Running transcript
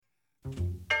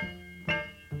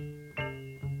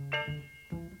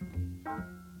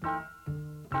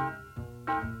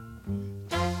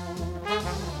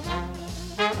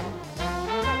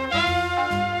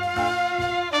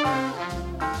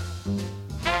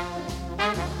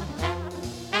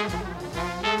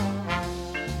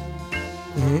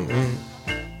Hey,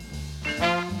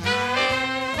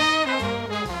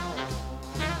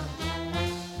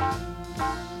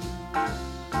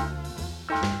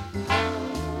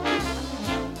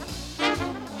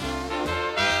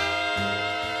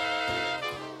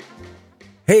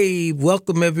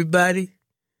 welcome everybody.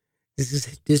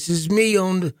 This is me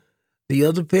on the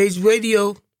other page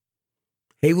radio.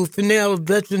 Haywood Fennell,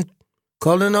 veteran,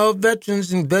 calling all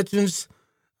veterans and veterans,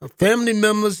 family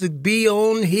members to be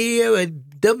on here at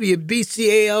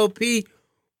WBCALP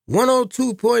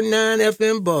 102.9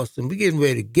 FM Boston. We're getting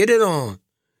ready to get it on.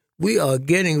 We are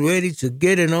getting ready to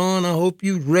get it on. I hope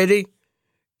you're ready.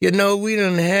 You know, we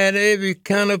done had every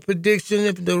kind of prediction,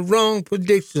 if the wrong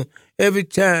prediction, every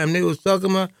time. They was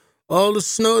talking about all the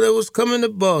snow that was coming to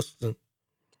Boston.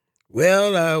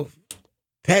 Well, I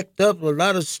packed up a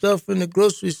lot of stuff in the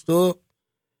grocery store,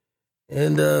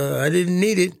 and I didn't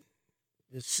need it.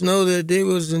 The snow that they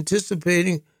was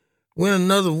anticipating went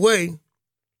another way.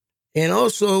 And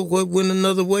also what went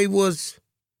another way was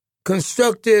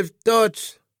constructive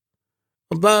thoughts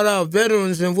about our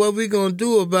veterans and what we're going to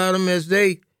do about them as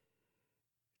they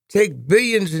take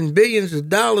billions and billions of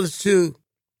dollars to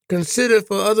consider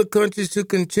for other countries to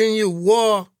continue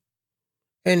war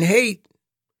and hate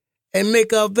and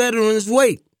make our veterans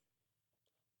wait.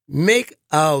 Make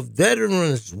our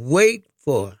veterans wait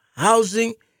for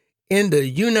housing in the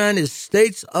United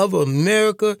States of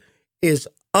America is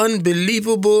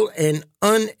unbelievable and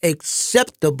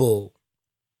unacceptable.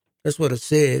 That's what I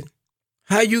said.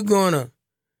 How you gonna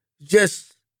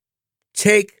just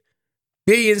take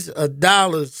billions of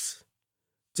dollars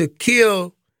to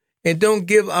kill and don't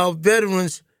give our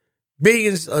veterans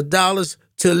billions of dollars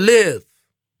to live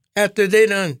after they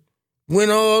done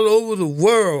went all over the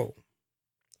world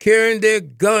carrying their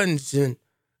guns and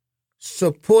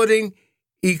supporting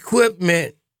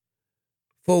equipment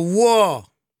for war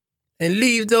and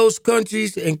leave those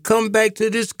countries and come back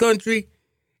to this country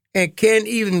and can't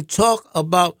even talk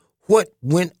about what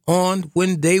went on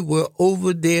when they were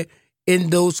over there in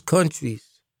those countries.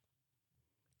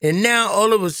 And now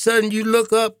all of a sudden you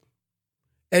look up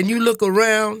and you look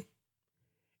around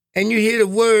and you hear the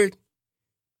word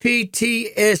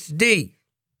PTSD.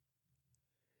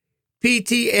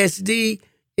 PTSD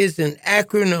is an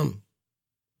acronym.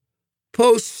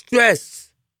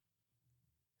 Post-stress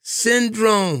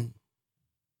syndrome.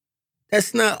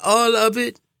 That's not all of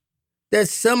it.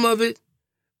 That's some of it.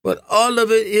 But all of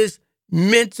it is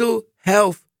mental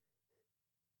health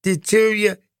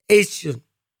deterioration.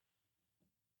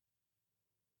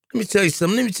 Let me tell you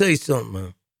something,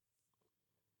 man.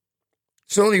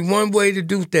 It's only one way to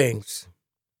do things.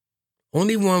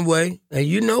 Only one way, and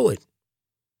you know it.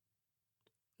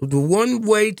 The one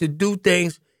way to do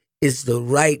things is the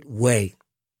right way.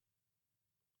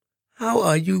 How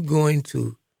are you going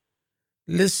to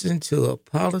listen to a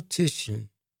politician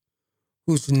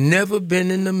who's never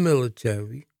been in the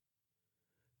military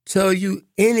tell you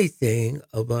anything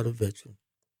about a veteran?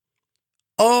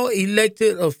 All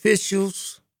elected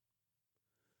officials,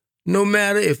 no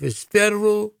matter if it's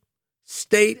federal,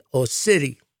 state, or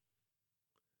city,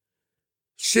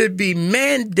 should be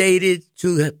mandated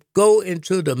to go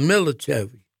into the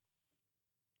military.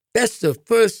 That's the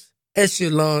first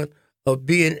echelon of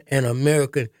being an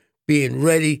American, being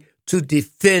ready to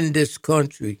defend this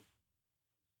country.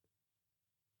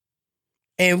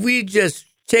 And we just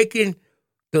taking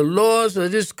the laws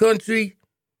of this country,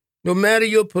 no matter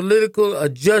your political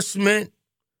adjustment,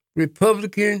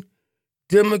 Republican,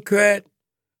 Democrat,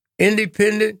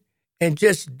 Independent, and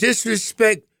just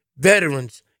disrespect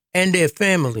veterans and their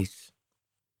families.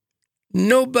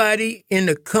 Nobody in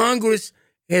the Congress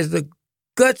has the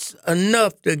guts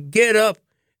enough to get up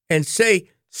and say,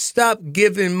 stop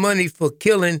giving money for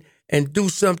killing and do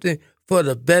something for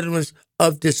the veterans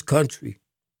of this country.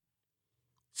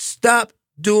 Stop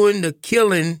doing the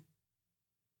killing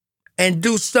and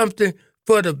do something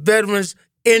for the veterans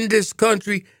in this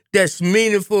country that's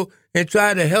meaningful and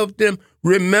try to help them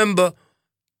remember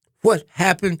what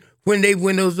happened when they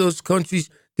went to those countries,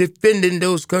 defending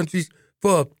those countries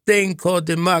for a thing called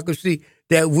democracy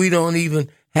that we don't even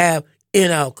have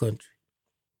in our country.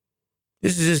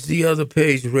 This is just the other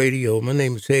page radio. My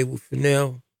name is Haywood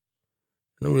Fennell,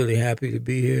 and I'm really happy to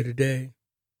be here today.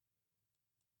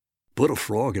 Put a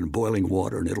frog in boiling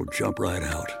water and it'll jump right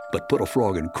out. But put a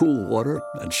frog in cool water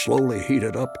and slowly heat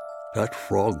it up, that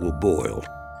frog will boil.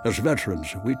 As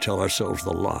veterans, we tell ourselves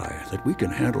the lie that we can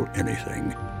handle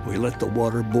anything. We let the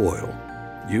water boil.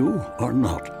 You are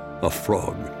not a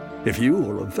frog. If you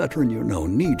or a veteran you know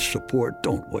needs support,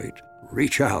 don't wait.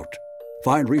 Reach out.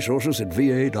 Find resources at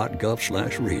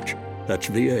va.gov/reach. That's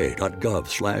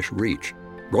va.gov/reach.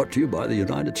 Brought to you by the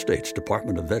United States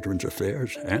Department of Veterans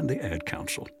Affairs and the Ad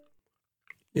Council.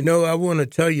 You know, I want to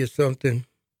tell you something,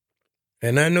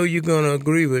 and I know you're going to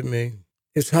agree with me.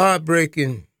 It's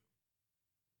heartbreaking.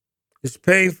 It's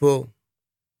painful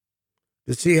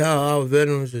to see how our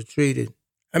veterans are treated.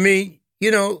 I mean,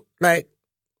 you know, like,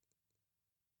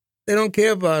 they don't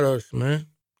care about us, man.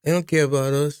 They don't care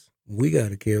about us. We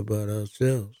got to care about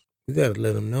ourselves. We got to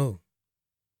let them know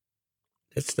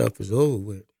that stuff is over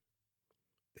with.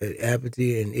 That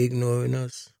apathy and ignoring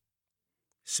us,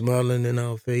 smiling in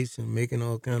our face and making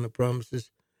all kind of promises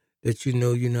that you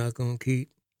know you're not going to keep.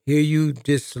 Here you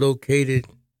dislocated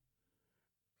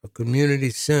a community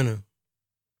center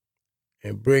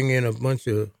and bring in a bunch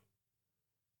of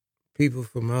people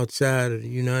from outside of the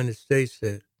United States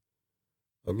that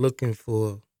are looking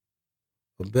for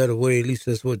a better way. At least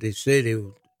that's what they say they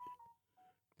would.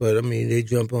 But, I mean, they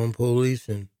jump on police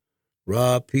and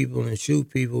rob people and shoot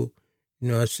people.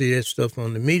 You know, I see that stuff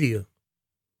on the media.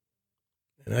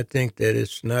 And I think that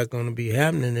it's not going to be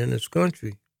happening in this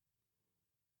country.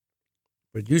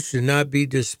 But you should not be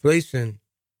displacing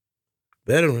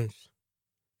veterans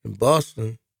in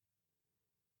Boston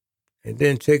and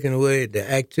then taking away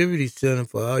the activity center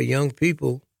for our young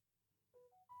people.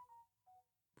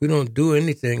 We don't do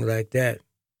anything like that.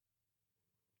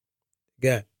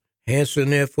 Got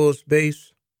Hanson Air Force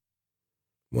Base.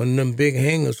 One of them big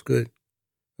hangars could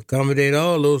accommodate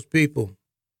all those people.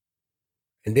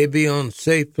 And they'd be on a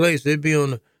safe place. They'd be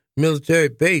on a military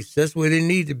base. That's where they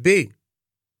need to be.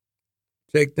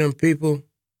 Take them people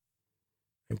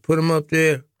and put them up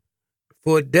there at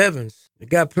Fort Devens. They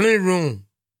got plenty of room.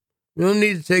 We don't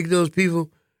need to take those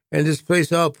people and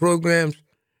displace our programs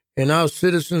and our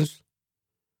citizens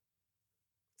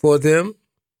for them.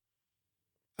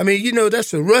 I mean, you know,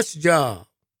 that's a rush job.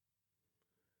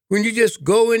 When you just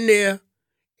go in there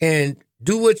and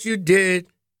do what you did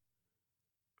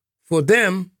for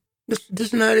them, this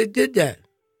is not how they did that.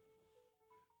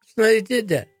 This is not how they did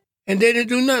that. And they didn't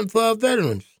do nothing for our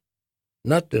veterans.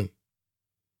 Nothing.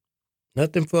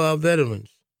 Nothing for our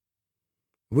veterans.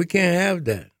 We can't have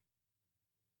that.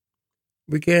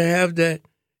 We can't have that.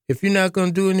 If you're not going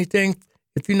to do anything,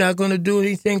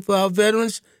 for our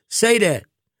veterans, say that.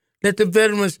 Let the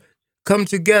veterans come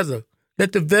together.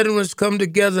 Let the veterans come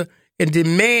together and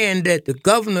demand that the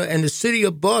governor and the city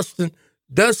of Boston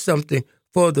does something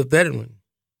for the veteran.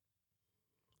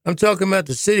 I'm talking about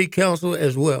the city council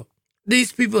as well.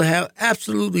 These people have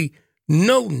absolutely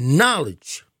no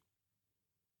knowledge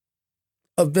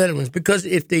of veterans, because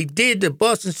if they did, the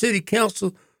Boston City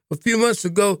Council a few months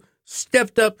ago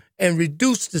stepped up and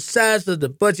reduced the size of the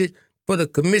budget for the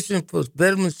Commission for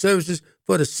Veteran Services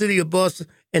for the city of Boston,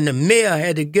 and the mayor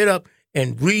had to get up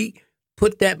and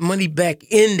put that money back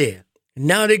in there.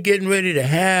 Now they're getting ready to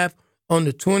have on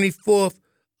the 24th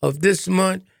of this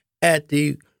month at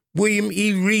the William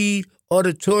E. Reed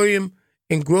Auditorium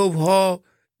in Grove Hall,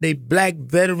 they Black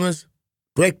Veterans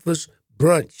Breakfast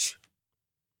Brunch.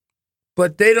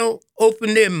 But they don't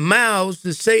open their mouths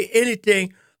to say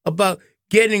anything about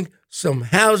getting some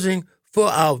housing for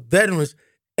our veterans.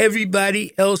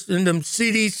 Everybody else in them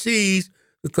CDCs,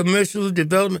 the commercial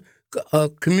development,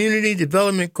 community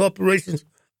development corporations,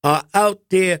 are out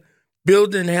there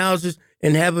building houses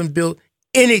and haven't built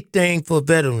anything for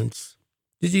veterans.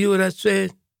 Did you hear what I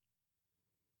said?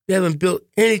 They haven't built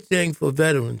anything for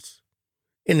veterans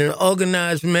in an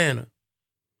organized manner.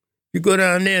 You go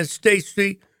down there State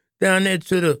Street, down there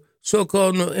to the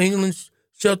so-called New England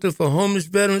Shelter for Homeless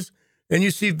Veterans, and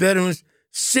you see veterans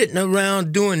sitting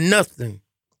around doing nothing.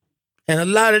 And a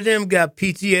lot of them got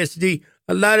PTSD.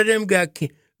 A lot of them got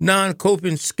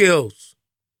non-coping skills.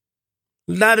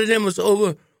 A lot of them was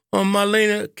over on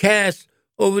Marlena Cass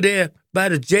over there by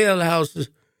the jailhouse,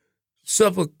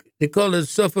 Suffolk. They call it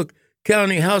Suffolk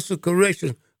County House of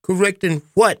Correction. Correcting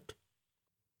what?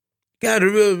 Got to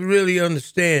really, really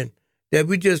understand that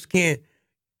we just can't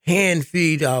hand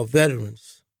feed our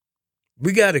veterans.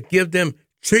 We got to give them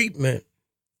treatment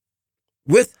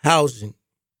with housing.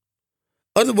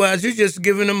 Otherwise, you're just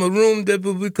giving them a room that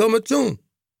will become a tomb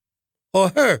or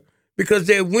her, because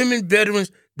they're women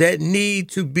veterans that need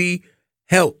to be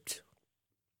helped.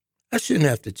 I shouldn't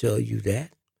have to tell you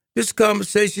that. This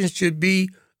conversation should be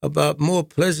about more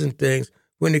pleasant things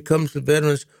when it comes to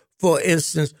veterans. For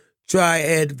instance,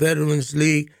 Triad Veterans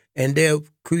League, and they're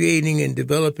creating and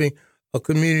developing a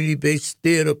community-based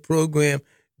theater program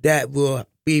that will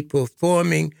be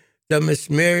performing the Miss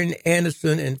Marian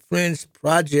Anderson and Friends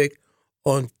Project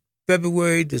on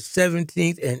February the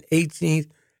 17th and 18th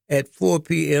at 4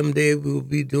 p.m. They will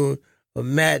be doing a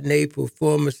matinee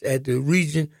performance at the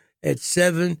Regent at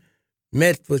 7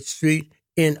 Medford Street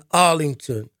in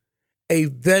Arlington, a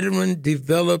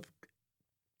veteran-developed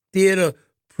theater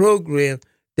program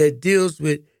that deals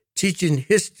with teaching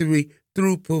history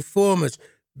through performance.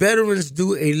 Veterans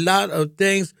do a lot of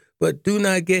things, but do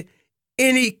not get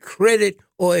any credit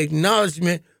or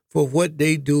acknowledgement for what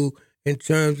they do in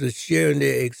terms of sharing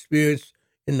their experience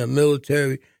in the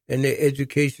military and their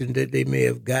education that they may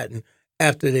have gotten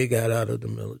after they got out of the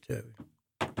military.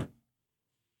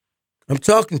 I'm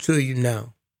talking to you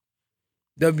now.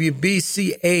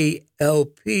 WBCALP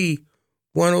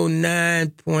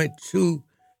 109.2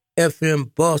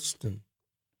 FM Boston.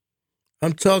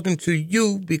 I'm talking to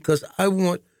you because I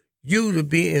want you to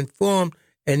be informed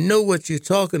and know what you're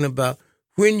talking about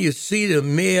when you see the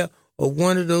mayor or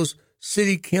one of those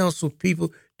city council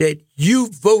people that you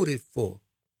voted for.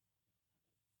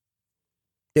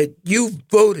 That you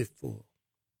voted for.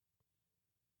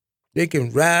 They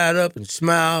can ride up and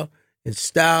smile and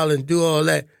style and do all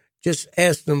that. Just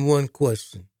ask them one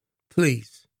question.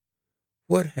 Please,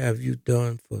 what have you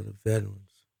done for the veterans?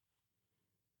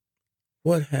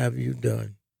 What have you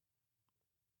done?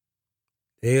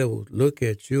 They will look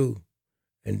at you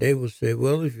and they will say,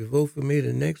 well, if you vote for me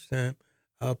the next time,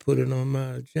 I'll put it on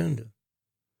my agenda.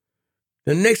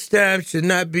 The next time should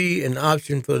not be an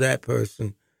option for that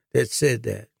person that said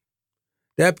that.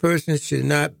 That person should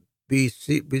not be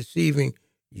receiving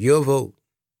your vote.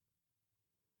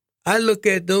 I look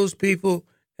at those people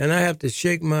and I have to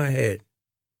shake my head.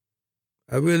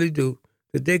 I really do.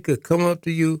 Because they could come up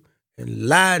to you and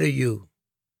lie to you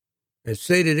and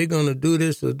say that they're going to do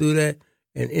this or do that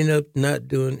and end up not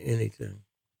doing anything.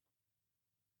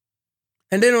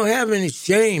 And they don't have any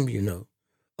shame, you know.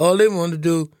 All they want to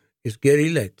do is get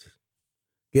elected,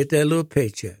 get that little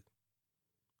paycheck.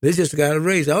 They just got a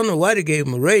raise. I don't know why they gave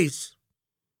them a raise.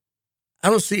 I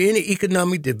don't see any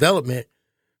economic development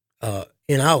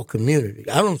in our community.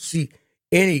 I don't see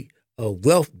any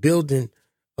wealth-building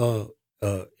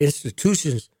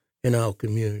institutions in our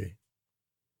community.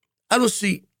 I don't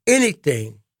see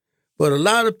anything but a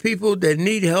lot of people that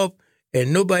need help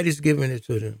and nobody's giving it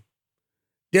to them.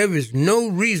 There is no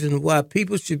reason why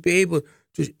people should be able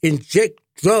to inject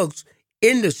drugs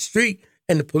in the street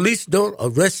and the police don't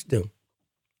arrest them.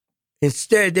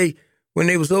 Instead, when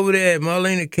they was over there at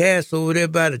Marlena Cass over there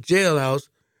by the jailhouse,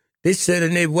 they sat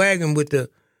in their wagon with the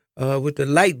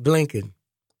light blinking,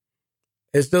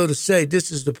 as though to say,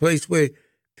 this is the place where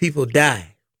people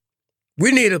die.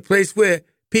 We need a place where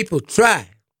people try.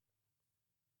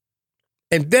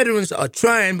 And veterans are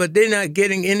trying, but they're not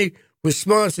getting any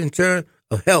response in terms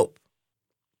of help.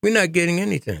 We're not getting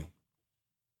anything.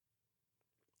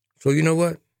 So you know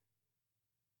what?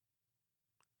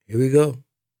 Here we go.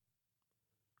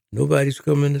 Nobody's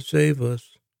coming to save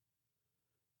us.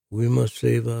 We must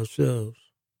save ourselves.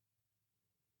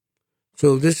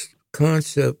 So this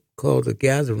concept called a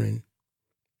gathering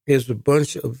is a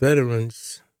bunch of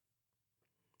veterans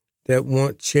that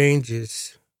want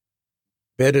changes,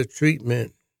 better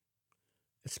treatment,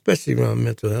 especially around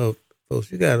mental health.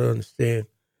 Folks, you got to understand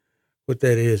what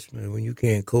that is, man, when you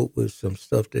can't cope with some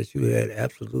stuff that you had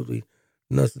absolutely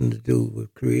nothing to do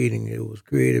with creating. It was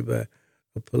created by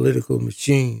a political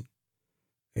machine,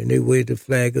 and they waved the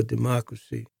flag of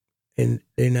democracy, and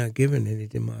they're not giving any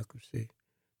democracy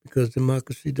because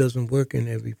democracy doesn't work in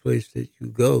every place that you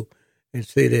go and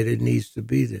say that it needs to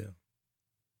be there.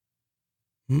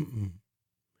 And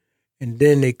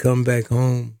then they come back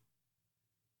home.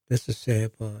 That's the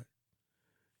sad part.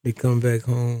 They come back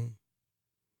home.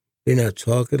 They're not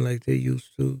talking like they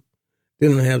used to. They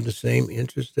don't have the same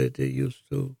interests that they used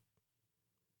to.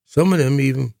 Some of them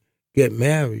even get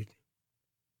married.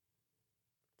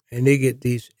 And they get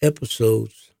these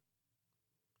episodes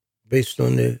based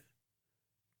on their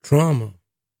trauma.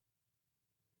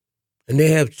 And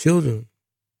they have children.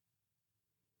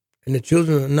 And the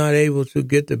children are not able to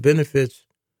get the benefits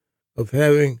of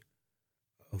having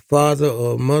a father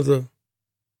or a mother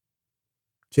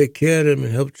take care of them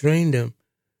and help train them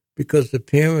because the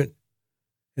parent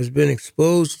has been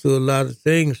exposed to a lot of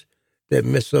things that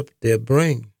mess up their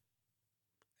brain.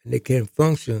 And they can't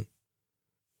function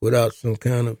without some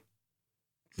kind of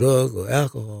drug or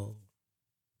alcohol.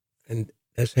 And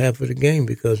that's half of the game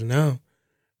because now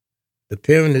the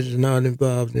parent is not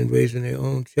involved in raising their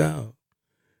own child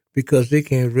because they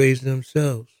can't raise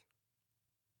themselves.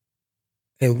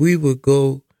 And we would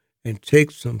go and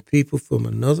take some people from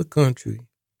another country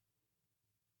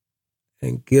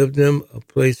and give them a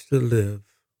place to live.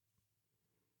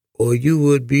 Or you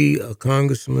would be a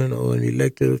congressman or an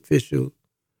elected official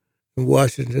in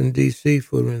Washington, D.C.,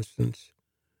 for instance.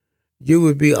 You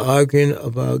would be arguing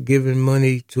about giving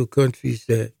money to countries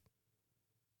that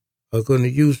are going to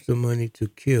use the money to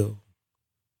kill.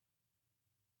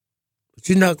 But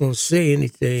you're not going to say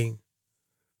anything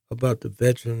about the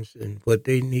veterans and what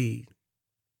they need.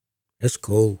 That's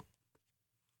cold.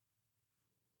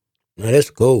 Now, that's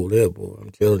cold there, boy.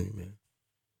 I'm telling you, man.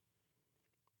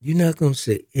 You're not going to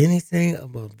say anything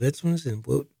about veterans and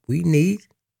what we need?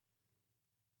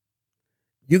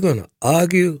 You're going to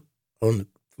argue on the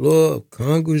floor of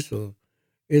Congress or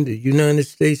in the United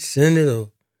States Senate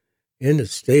or in the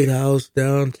State House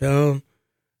downtown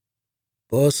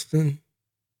Boston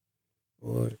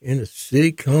or in the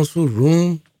city council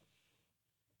room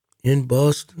in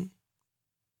Boston,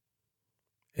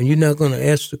 and you're not going to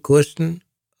ask the question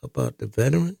about the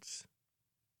veterans?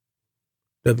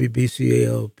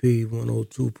 WBCALP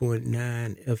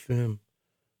 102.9 FM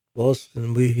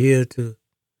Boston, we're here to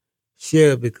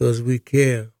share because we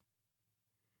care.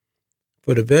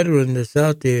 For the veteran that's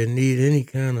out there and need any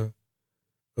kind of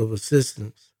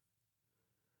assistance,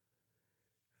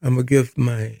 I'm gonna give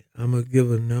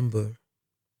a number,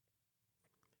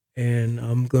 and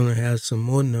I'm gonna have some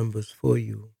more numbers for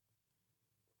you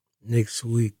next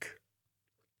week.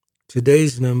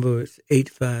 Today's number is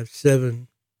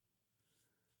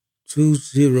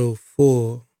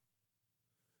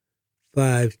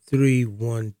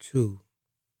 857-204-5312.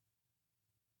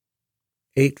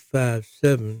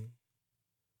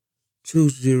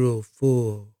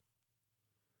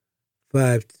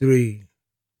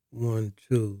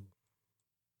 857-204-5312.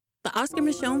 The Oscar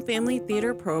Micheaux Family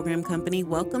Theater Program Company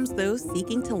welcomes those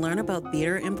seeking to learn about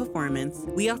theater and performance.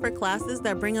 We offer classes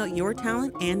that bring out your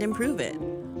talent and improve it.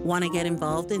 Want to get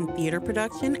involved in theater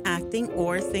production, acting,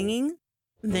 or singing?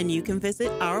 Then you can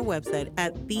visit our website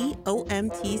at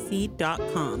theomtc.com.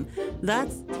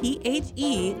 That's theomtc.com.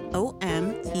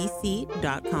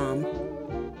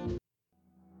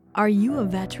 Are you a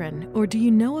veteran, or do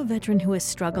you know a veteran who is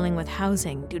struggling with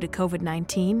housing due to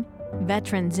COVID-19?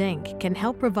 Veterans Inc. can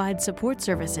help provide support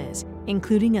services,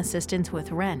 including assistance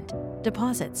with rent,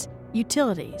 deposits,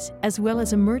 utilities, as well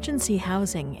as emergency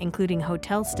housing, including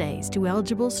hotel stays to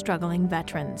eligible struggling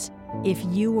veterans. If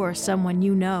you or someone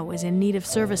you know is in need of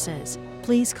services,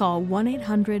 please call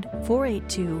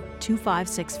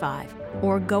 1-800-482-2565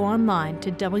 or go online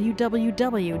to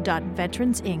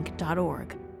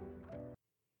www.veteransinc.org.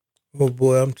 Oh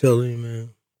boy, I'm telling you,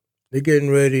 man. They're getting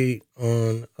ready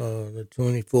on the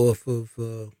 24th of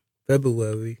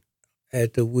February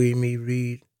at the William E.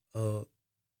 Reed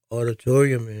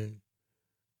Auditorium in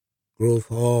Grove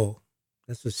Hall.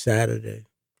 That's a Saturday.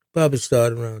 Probably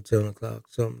start around 10 o'clock,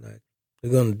 something like that. They're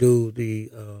going to do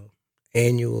the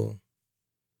annual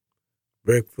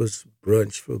breakfast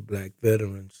brunch for Black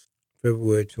veterans,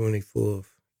 February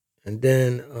 24th. And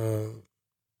then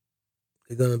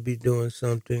they're going to be doing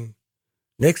something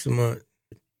next month.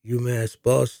 UMass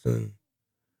Boston,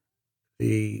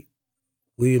 the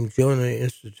William Joyner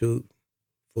Institute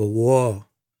for War.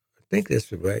 I think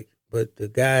that's right. But the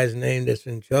guy's name that's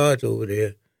in charge over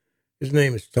there, his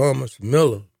name is Thomas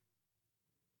Miller.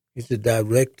 He's the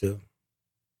director.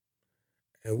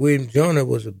 And William Joyner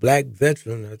was a black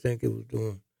veteran. I think it was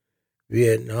during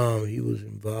Vietnam. He was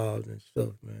involved and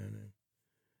stuff, man. And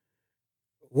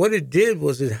what it did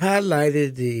was it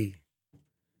highlighted the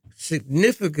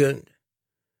significant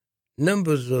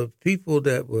numbers of people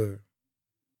that were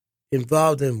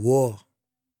involved in war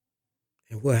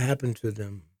and what happened to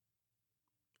them.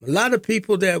 A lot of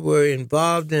people that were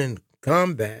involved in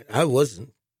combat, I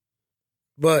wasn't.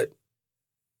 But,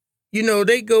 you know,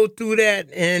 they go through that,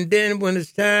 and then when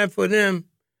it's time for them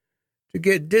to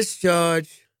get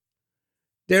discharged,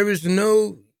 there is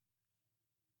no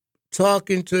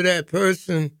talking to that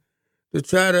person to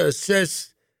try to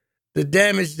assess the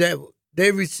damage that they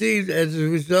received as a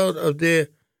result of their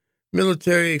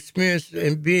military experience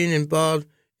and being involved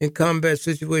in combat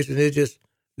situations. They just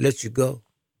let you go.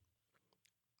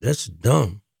 That's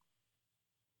dumb.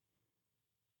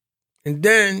 And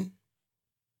then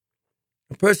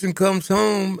a person comes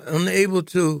home unable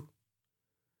to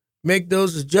make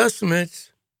those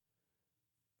adjustments,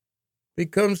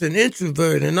 becomes an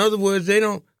introvert. In other words, they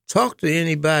don't talk to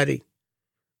anybody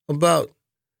about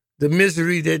the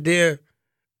misery that they're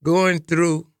going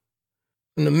through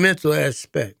in the mental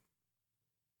aspect.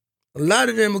 A lot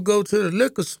of them will go to the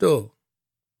liquor store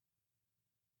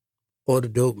or the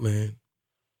dope man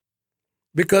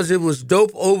because it was dope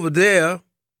over there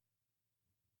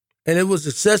and it was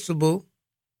accessible.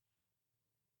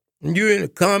 And you're in a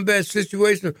combat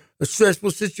situation, a stressful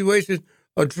situation,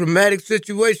 a traumatic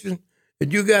situation,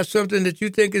 and you got something that you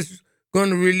think is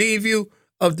going to relieve you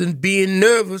of the being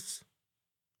nervous,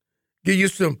 give you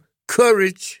some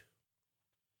courage,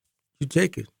 you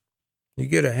take it. You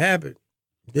get a habit.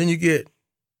 Then you get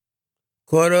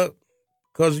caught up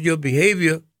because of your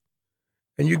behavior,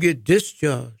 and you get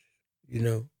discharged,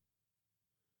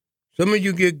 Some of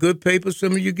you get good paper,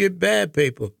 some of you get bad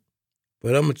paper.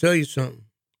 But I'm going to tell you something.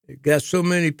 It got so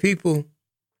many people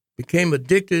became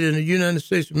addicted in the United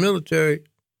States military,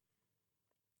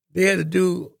 they had to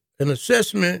do an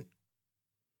assessment,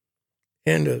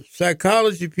 and the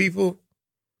psychology people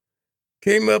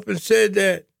came up and said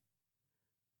that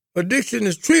addiction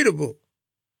is treatable.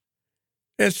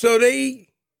 And so they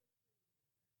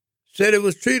said it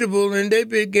was treatable, and they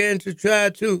began to try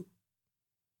to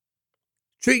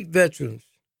treat veterans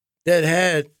that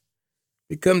had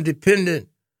become dependent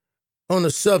on a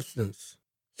substance,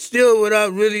 still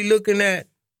without really looking at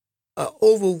an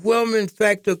overwhelming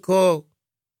factor called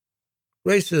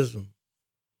racism.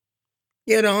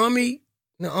 Yeah, the army,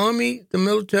 the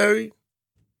military,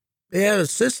 they had a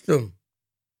system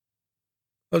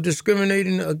of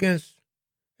discriminating against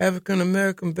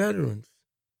African-American veterans.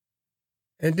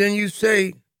 And then you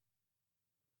say,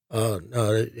 oh,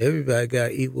 no, everybody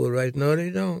got equal rights. No, they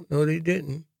don't. No, they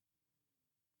didn't.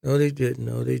 No, they didn't.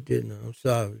 No, they didn't. I'm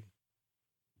sorry.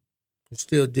 I'm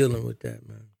still dealing with that,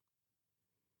 man.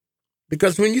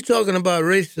 Because when you're talking about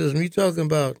racism, you're talking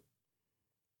about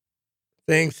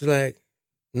things like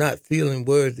not feeling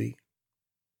worthy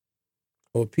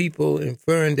or people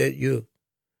inferring that you're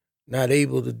not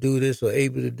able to do this or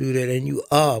able to do that, and you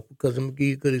are, because I'm going to give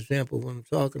you a good example of what I'm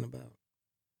talking about.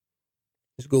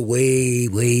 Let's go way,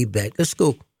 way back. Let's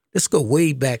go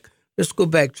way back. Let's go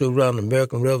back to around the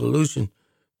American Revolution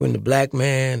when the black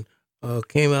man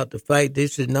came out to fight. They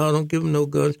said, no, don't give them no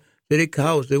guns. They're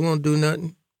cowards. They won't do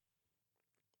nothing.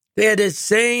 They had that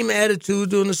same attitude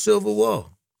during the Civil War.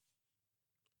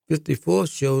 54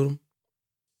 showed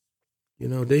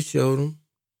them. They showed them.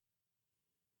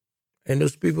 And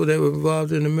those people that were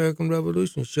involved in the American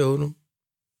Revolution showed them.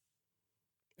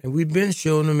 And we've been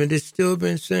showing them, and they've still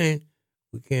been saying,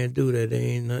 we can't do that. They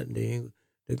ain't nothing.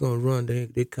 They're going to run.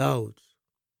 They're cowards.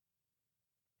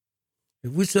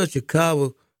 If we're such a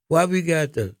coward, why we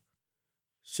got the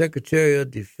Secretary of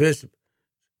Defense,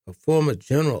 a former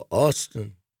General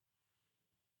Austin,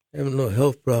 having no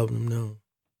health problem now?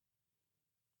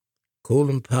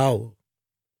 Colin Powell,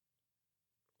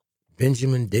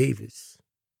 Benjamin Davis.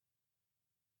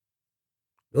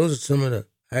 Those are some of the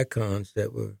icons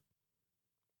that were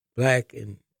black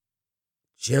and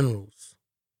generals,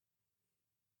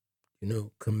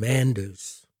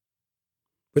 commanders.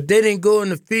 But they didn't go in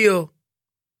the field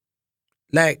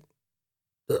like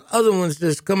the other ones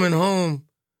that's coming home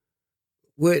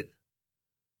with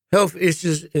health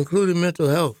issues, including mental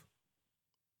health.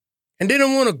 And they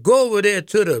don't want to go over there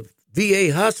to the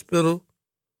VA hospital,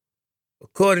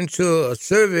 according to a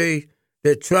survey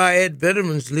that Triad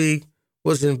Veterans League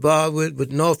was involved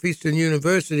with Northeastern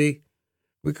University.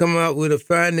 We come out with a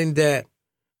finding that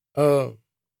the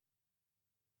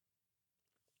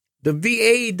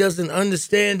VA doesn't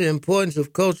understand the importance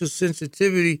of cultural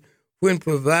sensitivity when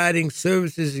providing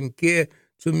services and care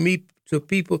to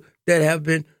people that have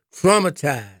been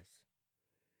traumatized.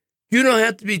 You don't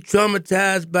have to be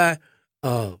traumatized by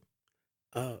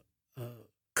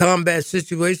combat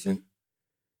situation.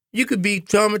 You could be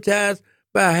traumatized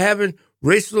by having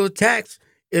racial attacks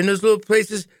in those little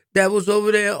places that was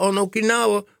over there on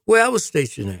Okinawa where I was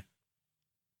stationed at.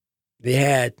 They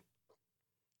had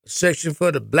a section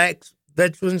for the black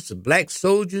veterans, the black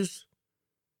soldiers,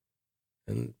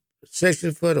 and a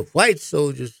section for the white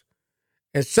soldiers.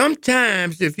 And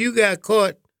sometimes if you got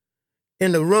caught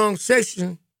in the wrong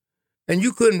section and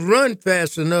you couldn't run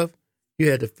fast enough,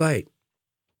 you had to fight.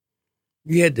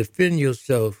 You had to defend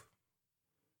yourself,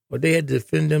 or they had to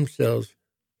defend themselves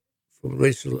from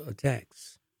racial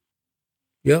attacks.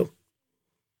 Yep.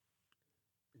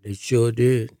 They sure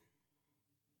did.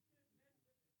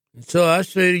 And so I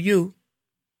say to you,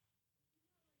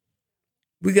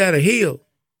 we got to heal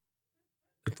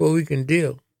before we can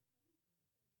deal.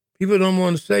 People don't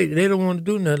want to say, they don't want to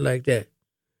do nothing like that.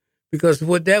 Because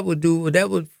what that would do,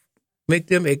 that would make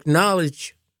them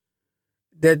acknowledge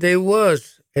that there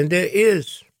was and there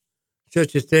is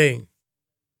such a thing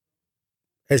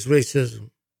as racism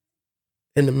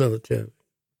in the military.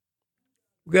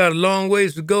 We got a long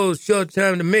ways to go, short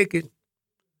time to make it.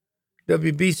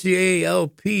 WBCA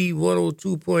LP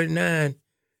 102.9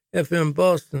 FM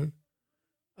Boston.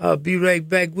 I'll be right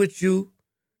back with you,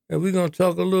 and we're going to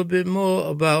talk a little bit more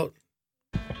about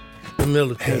the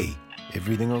military. Hey,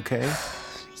 everything okay?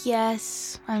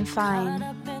 Yes, I'm fine.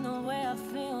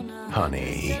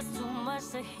 Honey.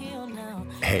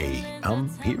 Hey, I'm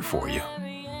here for you.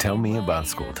 Tell me about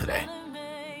school today.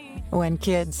 When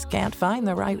kids can't find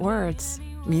the right words,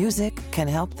 Music can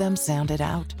help them sound it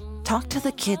out. Talk to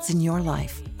the kids in your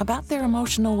life about their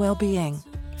emotional well-being.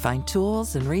 Find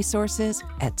tools and resources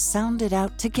at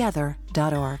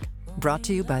sounditouttogether.org. Brought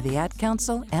to you by the Ad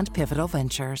Council and Pivotal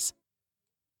Ventures.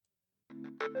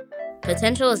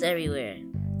 Potential is everywhere.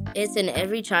 It's in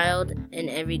every child in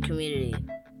every community.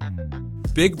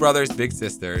 Big Brothers Big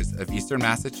Sisters of Eastern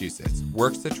Massachusetts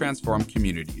works to transform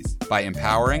communities by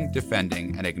empowering,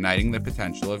 defending, and igniting the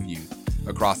potential of youth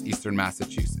across Eastern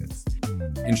Massachusetts,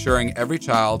 ensuring every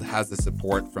child has the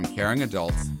support from caring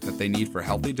adults that they need for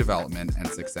healthy development and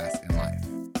success in life.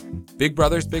 Big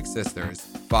Brothers Big Sisters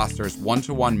fosters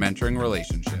one-to-one mentoring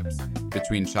relationships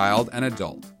between child and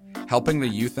adult, helping the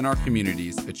youth in our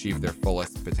communities achieve their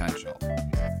fullest potential.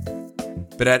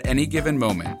 But at any given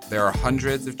moment, there are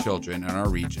hundreds of children in our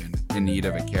region in need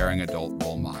of a caring adult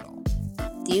role model.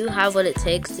 Do you have what it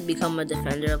takes to become a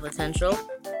defender of potential?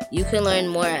 You can learn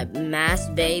more at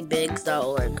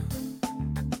massbaybigs.org.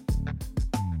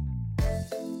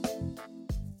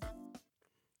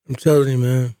 I'm telling you,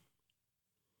 man,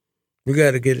 we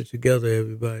got to get it together,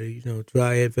 everybody.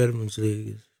 Triad Veterans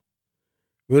League is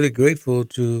really grateful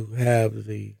to have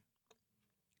the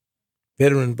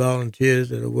veteran volunteers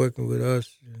that are working with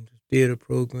us in the theater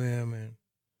program, and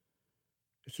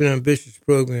it's an ambitious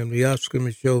program, the Oscar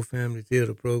Micheaux Family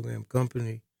Theater Program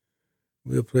Company.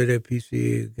 We'll play that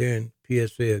PSA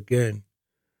again.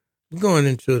 We're going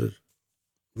into the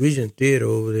Regent Theater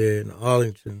over there in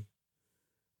Arlington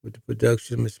with the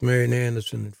production Miss Marian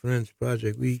Anderson and Friends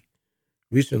Project. We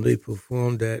recently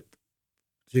performed that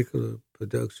particular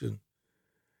production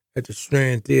at the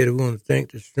Strand Theater. We want to thank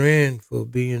the Strand for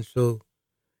being so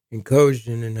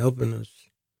encouraging and helping us.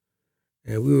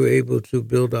 And we were able to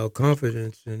build our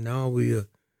confidence, and now we are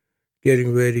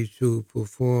getting ready to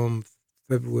perform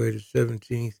February the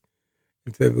 17th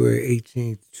and February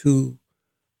 18th, 2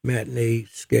 matinee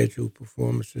scheduled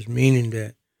performances, meaning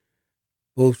that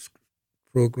both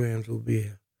programs will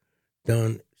be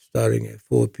done starting at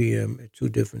 4 p.m. at 2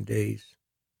 different days.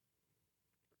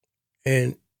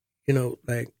 And,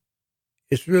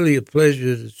 it's really a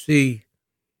pleasure to see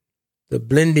the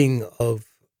blending of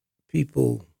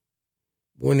people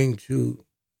wanting to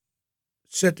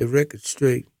set the record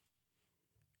straight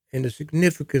and the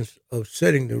significance of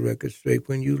setting the record straight.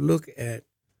 When you look at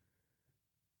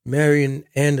Marian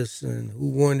Anderson, who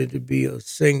wanted to be a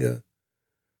singer,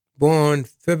 born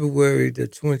February the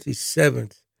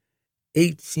 27th,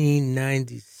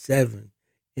 1897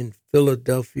 in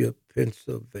Philadelphia,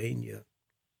 Pennsylvania,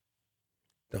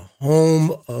 the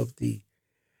home of the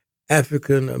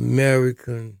African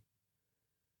American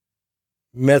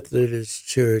Methodist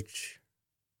Church,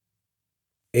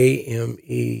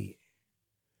 AME,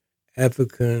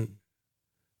 African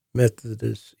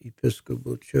Methodist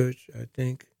Episcopal Church, I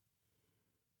think.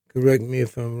 Correct me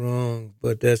if I'm wrong,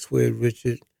 but that's where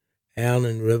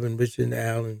Reverend Richard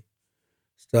Allen,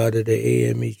 started the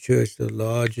AME Church,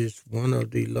 one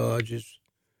of the largest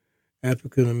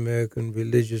African American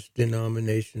religious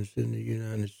denominations in the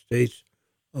United States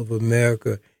of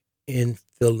America in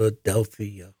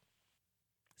Philadelphia.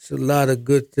 There's a lot of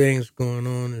good things going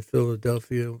on in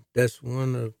Philadelphia. That's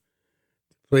one of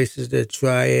the places that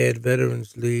Triad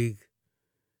Veterans League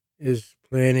is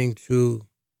planning to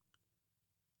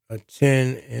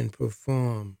attend and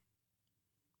perform.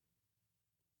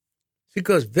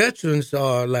 Because veterans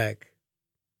are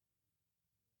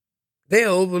they're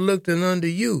overlooked and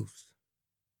underused.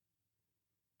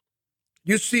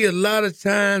 You see a lot of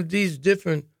times these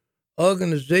different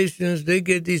organizations, they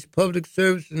get these public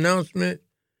service announcements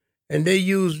and they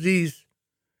use these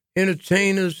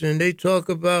entertainers and they talk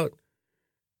about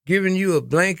giving you a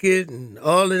blanket and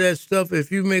all of that stuff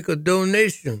if you make a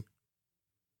donation.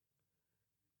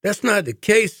 That's not the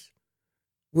case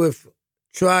with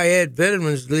Triad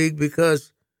Veterans League,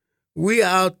 because we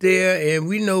out there and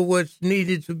we know what's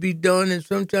needed to be done, and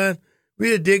sometimes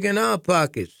we'll dig in our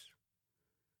pockets,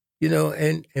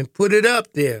 and put it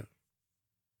up there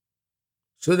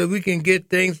so that we can get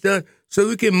things done, so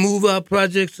we can move our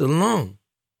projects along.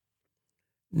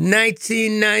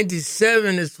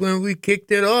 1997 is when we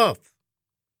kicked it off.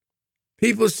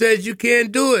 People said, you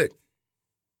can't do it.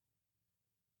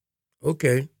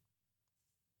 Okay.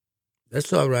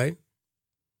 That's all right.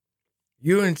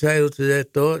 You're entitled to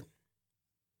that thought.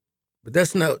 But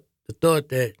that's not the thought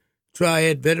that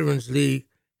Triad Veterans League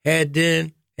had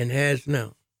then and has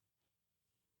now.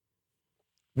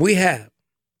 We have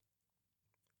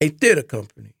a theater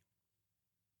company,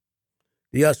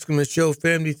 the Oscar Micheaux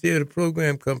Family Theater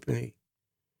Program Company.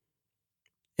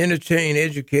 Entertain,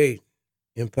 educate,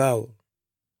 empower.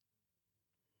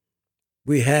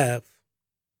 We have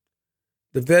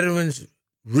the Veterans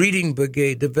Reading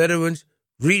Brigade, the Veterans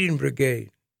Reading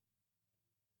Brigade.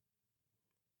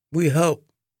 We help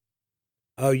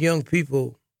our young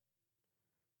people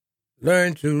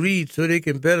learn to read so they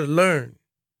can better learn.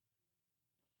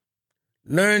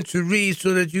 Learn to read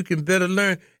so that you can better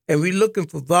learn. And we're looking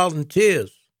for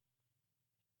volunteers.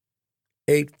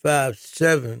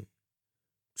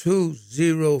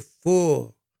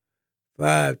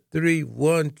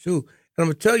 857-204-5312. And I'm going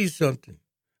to tell you something.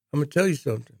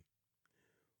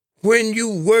 When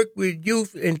you work with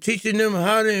youth and teaching them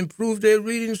how to improve their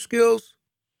reading skills,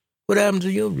 what happens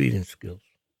to your reading skills?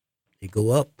 They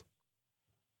go up.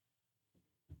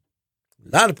 A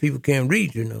lot of people can't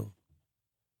read, you know.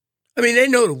 I mean, they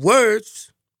know the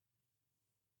words,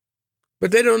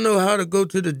 but they don't know how to go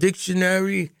to the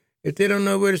dictionary. If they don't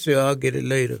know where to say, I'll get it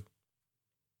later.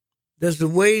 That's the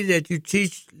way that you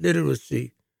teach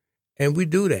literacy, and we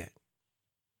do that.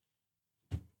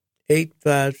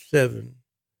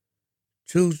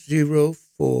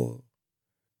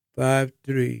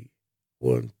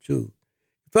 857-204-5312.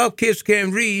 If our kids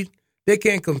can't read, they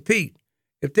can't compete.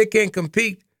 If they can't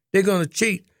compete, they're going to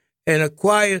cheat and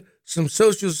acquire some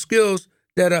social skills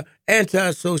that are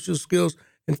antisocial skills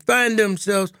and find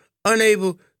themselves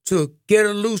unable to get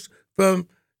loose from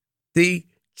the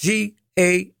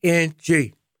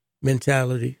GANG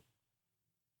mentality.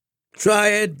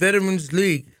 Triad Veterans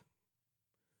League,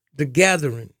 The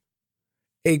Gathering,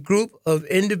 a group of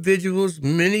individuals,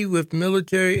 many with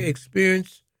military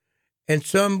experience and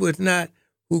some with not,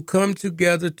 who come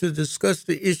together to discuss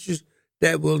the issues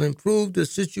that will improve the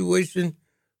situation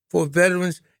for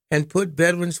veterans and put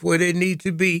veterans where they need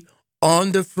to be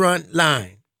on the front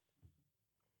line.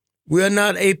 We are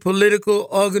not a political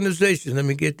organization. Let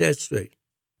me get that straight.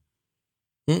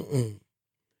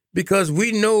 Because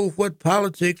we know what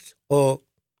politics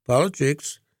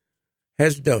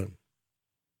has done.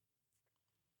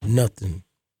 Nothing.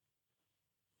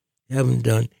 You haven't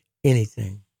done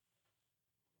anything.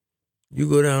 You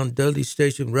go down Dudley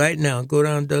Station right now,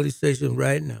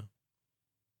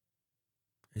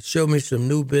 and show me some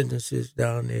new businesses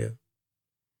down there.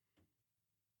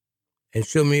 And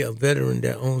show me a veteran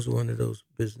that owns one of those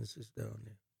businesses down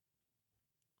there.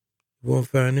 You won't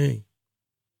find any.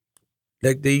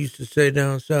 Like they used to say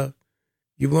down south,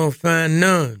 you won't find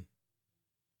none.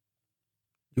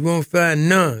 You won't find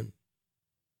none.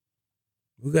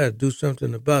 We got to do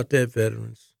something about that,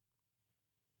 veterans.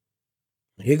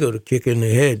 Here go the kick in the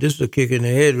head. This is a kick in the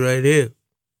head right here.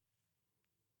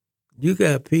 You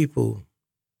got people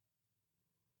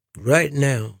right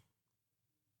now,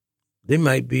 they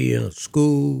might be in a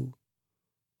school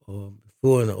or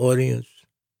before an audience,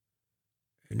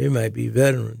 and they might be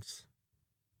veterans.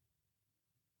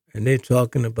 And they're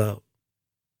talking about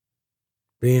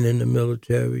being in the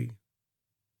military,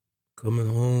 coming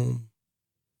home,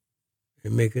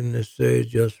 and making necessary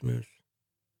adjustments.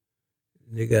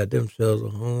 And they got themselves a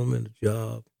home and a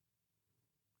job.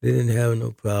 They didn't have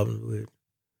no problems with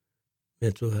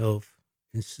mental health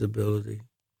instability.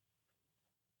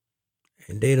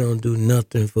 And they don't do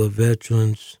nothing for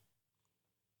veterans.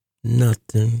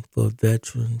 Nothing for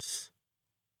veterans.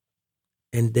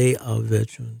 And they are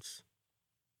veterans.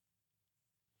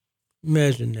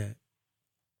 Imagine that.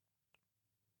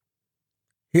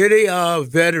 Here they are,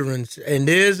 veterans, and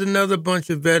there's another bunch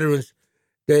of veterans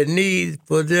that need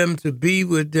for them to be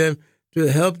with them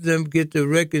to help them get the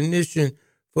recognition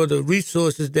for the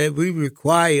resources that we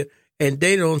require, and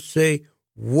they don't say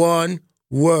one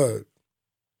word.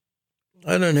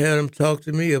 I done had them talk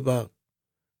to me about,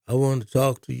 I want to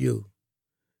talk to you.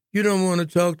 You don't want to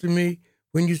talk to me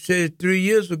when you said 3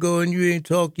 years ago and you ain't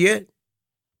talked yet.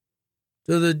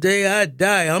 So the day I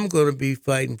die, I'm going to be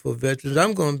fighting for veterans.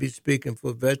 I'm going to be speaking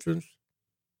for veterans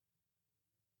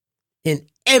in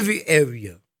every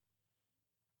area.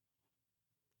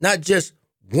 Not just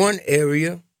one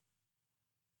area.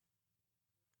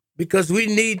 Because we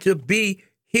need to be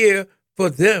here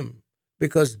for them.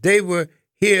 Because they were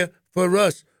here for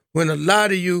us when a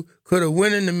lot of you could have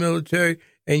went in the military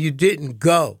and you didn't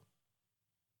go.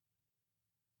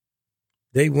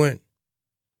 They went.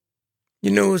 You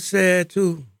know what's sad,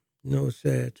 too?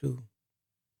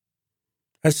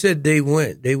 I said they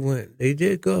went. They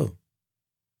did go.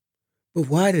 But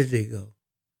why did they go?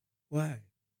 Why?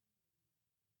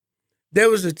 There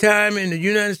was a time in the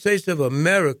United States of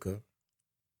America,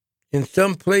 in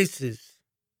some places,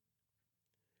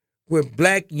 where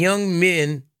black young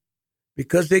men,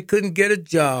 because they couldn't get a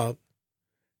job,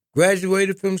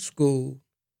 graduated from school,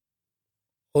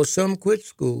 or some quit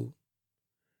school,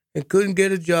 and couldn't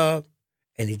get a job,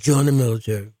 and they joined the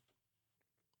military.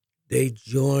 They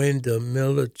joined the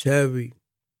military.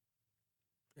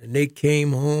 And they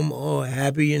came home all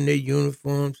happy in their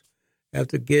uniforms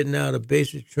after getting out of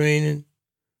basic training.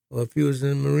 Or if he was in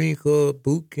the Marine Corps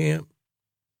boot camp,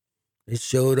 they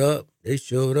showed up. They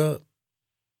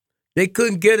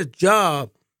couldn't get a job.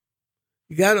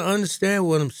 You got to understand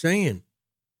what I'm saying.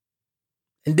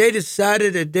 And they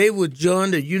decided that they would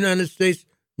join the United States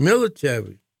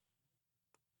military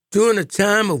during a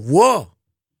time of war.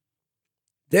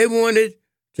 They wanted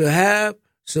to have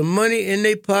some money in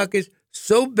their pockets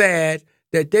so bad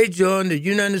that they joined the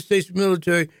United States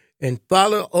military and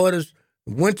followed orders,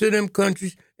 went to them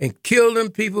countries and killed them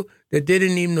people that they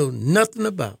didn't even know nothing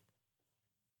about.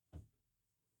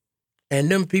 And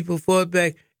them people fought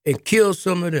back and killed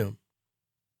some of them.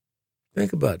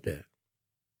 Think about that.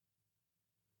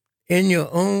 In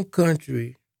your own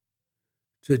country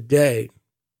today,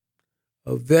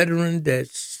 a veteran that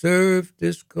served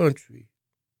this country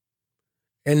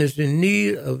and is in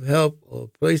need of help or a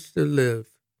place to live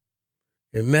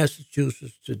in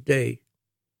Massachusetts today,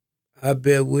 I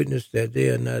bear witness that they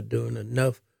are not doing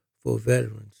enough for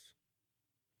veterans.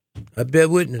 I bear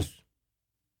witness.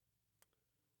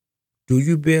 Do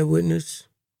you bear witness?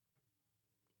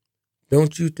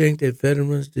 Don't you think that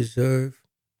veterans deserve,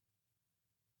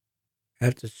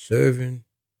 after serving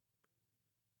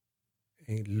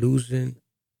and losing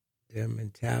their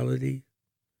mentality,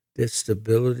 their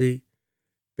stability,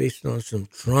 based on some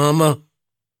trauma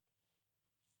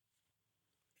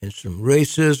and some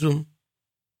racism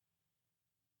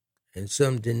and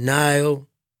some denial?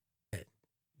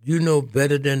 You know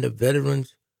better than the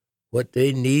veterans what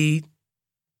they need.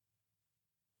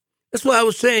 That's why I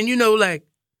was saying,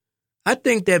 I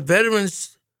think that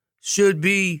veterans should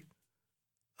be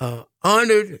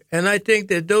honored, and I think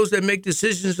that those that make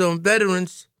decisions on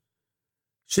veterans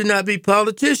should not be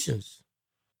politicians.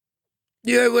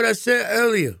 You heard what I said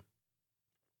earlier.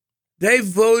 They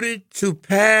voted to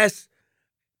pass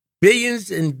billions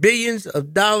and billions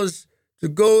of dollars to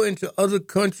go into other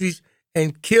countries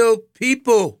and kill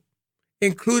people,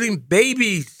 including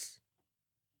babies,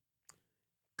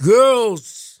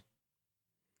 girls.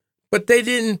 But they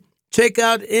didn't take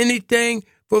out anything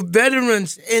for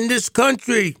veterans in this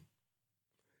country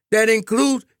that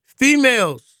include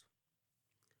females.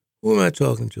 Who am I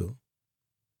talking to?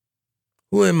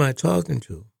 Who am I talking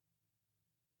to?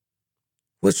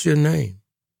 What's your name?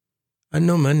 I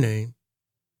know my name.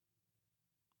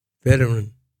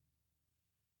 Veteran.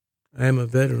 I am a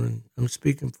veteran. I'm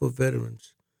speaking for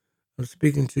veterans. I'm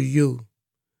speaking to you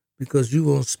because you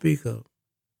won't speak up.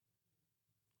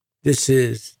 This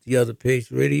is The Other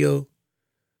Page Radio.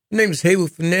 My name is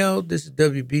Haywood Fennell. This is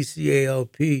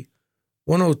WBCALP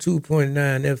 102.9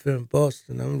 FM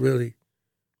Boston. I'm really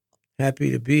happy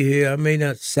to be here. I may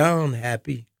not sound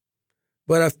happy,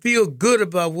 but I feel good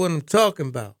about what I'm talking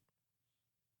about.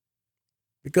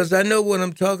 Because I know what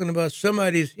I'm talking about.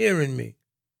 Somebody's hearing me.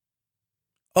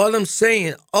 All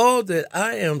that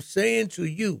I am saying to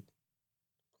you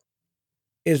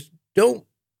is don't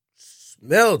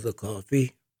smell the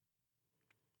coffee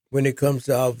when it comes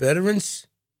to our veterans.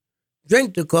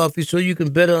 Drink the coffee so you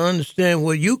can better understand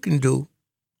what you can do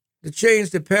to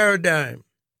change the paradigm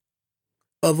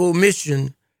of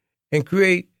omission and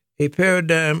create a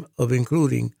paradigm of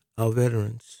including our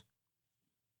veterans.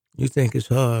 You think it's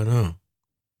hard, huh?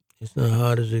 It's not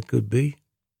hard as it could be.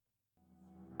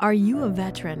 Are you a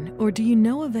veteran, or do you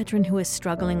know a veteran who is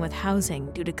struggling with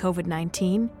housing due to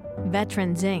COVID-19?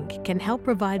 Veterans Inc. can help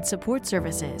provide support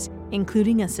services,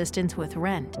 including assistance with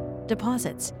rent,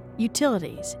 deposits,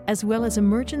 utilities, as well as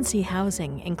emergency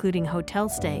housing, including hotel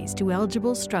stays to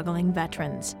eligible struggling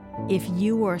veterans. If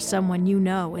you or someone you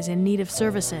know is in need of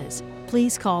services,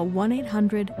 please call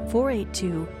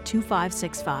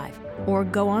 1-800-482-2565 or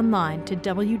go online to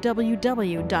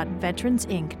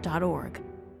www.veteransinc.org.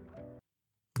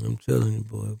 I'm telling you,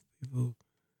 boy,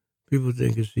 people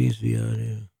think it's easy out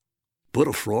here. Put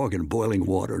a frog in boiling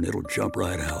water and it'll jump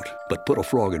right out. But put a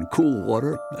frog in cool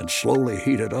water and slowly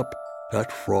heat it up,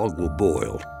 that frog will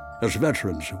boil. As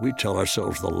veterans, we tell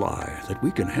ourselves the lie that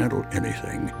we can handle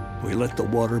anything. We let the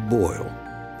water boil.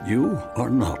 You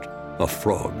are not a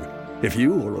frog. If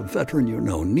you or a veteran you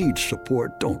know needs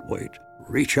support, don't wait.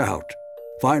 Reach out.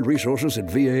 Find resources at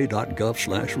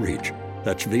va.gov/reach.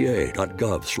 That's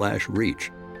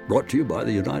va.gov/reach. Brought to you by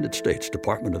the United States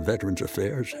Department of Veterans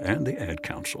Affairs and the Ad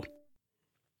Council.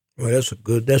 Well, that's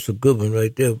a good one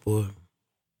right there, boy.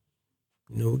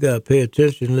 We got to pay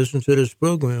attention and listen to this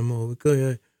program, or we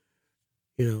could,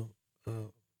 here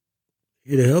to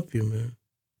help you, man.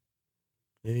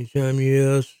 Anytime you hear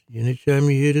us, anytime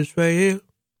you hear this right here.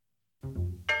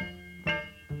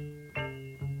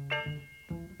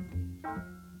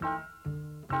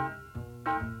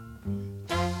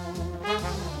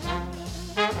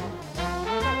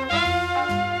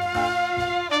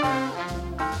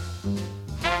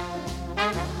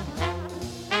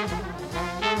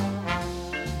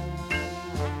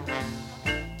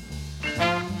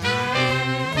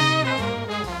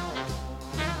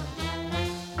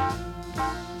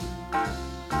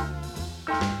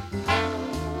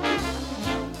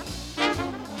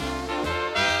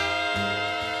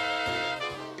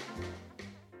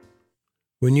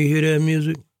 When you hear that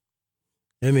music,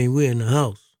 that means we're in the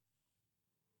house.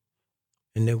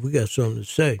 And that we got something to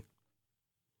say.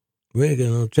 We ain't got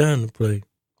no time to play.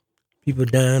 People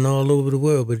dying all over the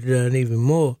world, but they're dying even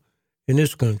more in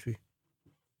this country.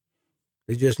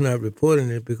 They're just not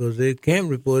reporting it because they can't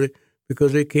report it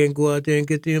because they can't go out there and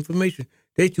get the information.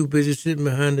 They too busy sitting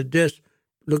behind the desk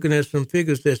looking at some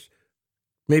figures that's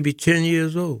maybe 10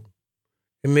 years old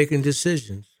and making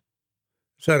decisions.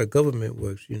 That's how the government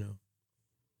works, you know.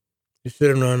 You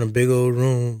sit around a big old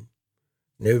room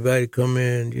and everybody come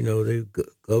in, you know, they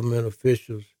government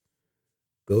officials,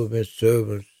 government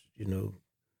servants, you know,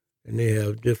 and they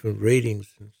have different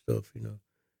ratings and stuff, you know.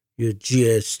 You're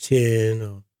GS10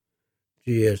 or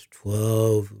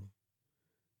GS12,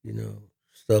 you know,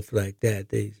 stuff like that.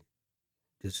 They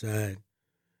decide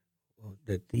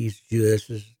that these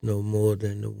GSs know more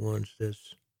than the ones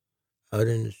that's out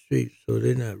in the streets. So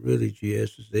they're not really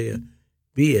GSs, they are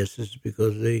BSs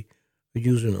because they are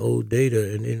using old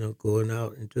data and they're not going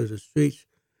out into the streets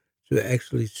to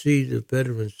actually see the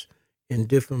veterans in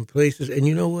different places. And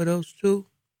you know what else, too?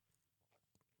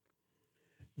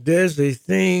 There's a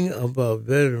thing about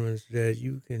veterans that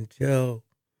you can tell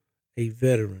a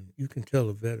veteran. You can tell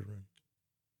a veteran.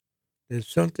 There's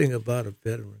something about a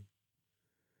veteran.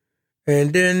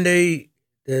 And then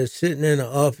they're sitting in the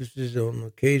offices on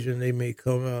occasion. They may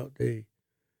come out, they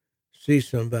see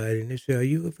somebody, and they say, "Are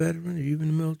you a veteran? Are you in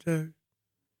the military?"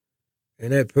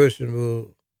 And that person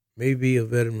will, maybe a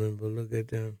veteran, will look at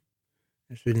them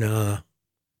and say, "Nah,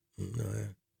 I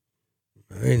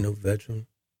ain't no veteran."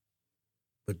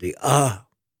 But they are.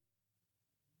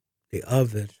 They are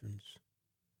veterans.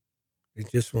 They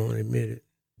just won't admit it.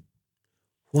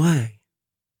 Why?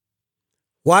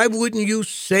 Why wouldn't you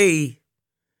say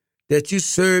that you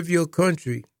serve your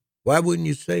country? Why wouldn't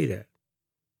you say that?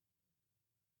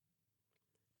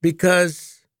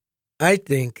 Because I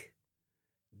think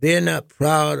they're not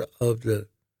proud of the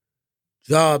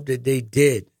job that they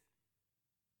did.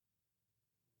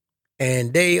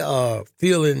 And they are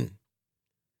feeling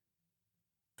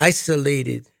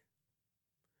isolated.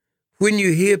 When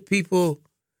you hear people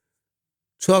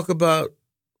talk about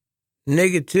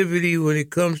negativity when it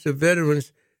comes to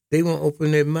veterans, they won't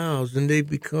open their mouths and they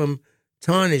become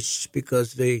tarnished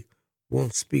because they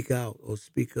won't speak out or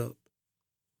speak up.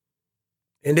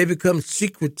 And they become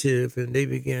secretive and they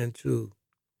begin to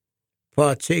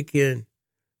partake in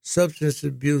substance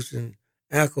abuse and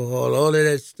alcohol, all of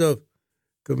that stuff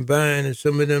combined, and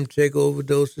some of them take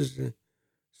overdoses and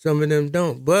some of them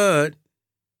don't. But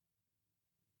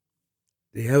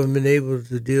they haven't been able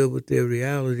to deal with their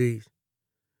realities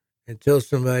and tell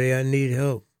somebody, "I need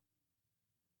help."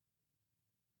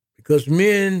 Because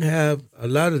men have, a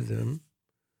lot of them,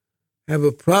 have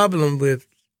a problem with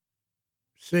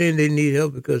saying they need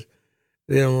help because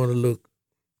they don't want to look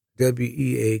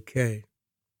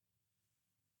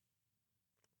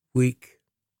weak.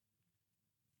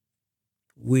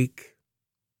 Weak.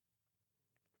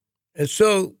 And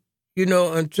so, you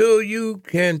know, until you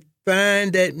can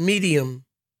find that medium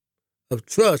of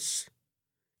trust,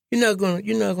 you're not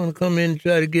gonna come in and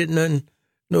try to get no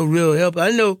real help.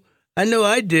 I know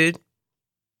I did.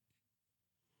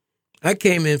 I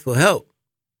came in for help.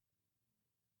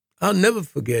 I'll never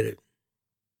forget it.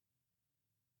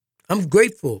 I'm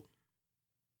grateful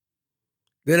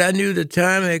that I knew the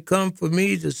time had come for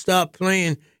me to stop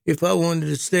playing if I wanted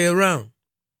to stay around.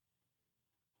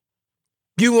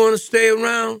 You want to stay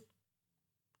around?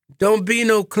 Don't be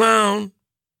no clown.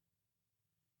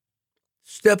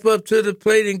 Step up to the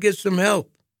plate and get some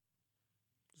help.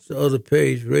 It's the Other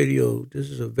Page Radio. This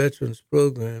is a veterans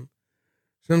program.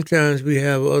 Sometimes we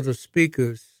have other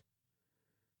speakers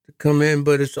to come in,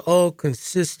 but it's all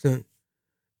consistent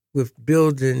with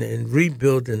building and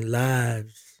rebuilding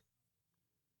lives.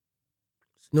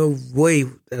 There's no way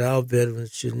that our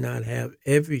veterans should not have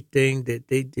everything that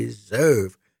they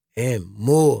deserve and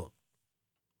more.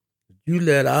 You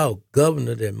let our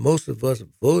governor that most of us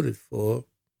voted for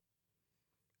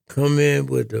come in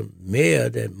with the mayor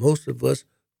that most of us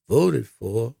voted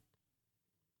for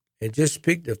and just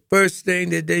pick the first thing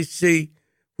that they see,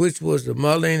 which was the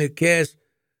Marlena Cass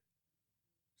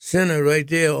Center right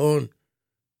there on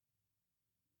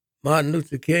Martin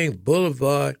Luther King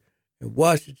Boulevard and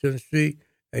Washington Street,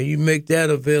 and you make that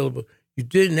available. You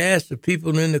didn't ask the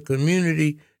people in the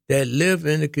community that live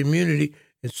in the community,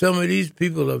 and some of these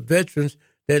people are veterans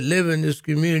that live in this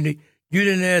community. You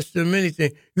didn't ask them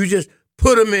anything. You just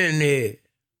put them in there.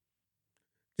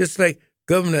 Just like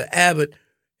Governor Abbott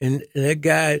and that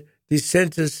guy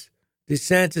DeSantis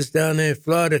down there in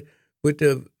Florida with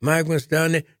the migrants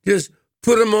down there, just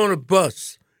put them on a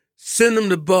bus, send them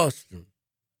to Boston.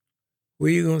 Where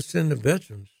you going to send the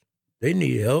veterans? They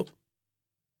need help.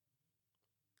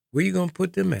 Where you going to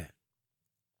put them at?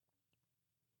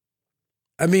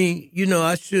 I mean,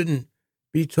 I shouldn't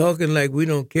be talking like we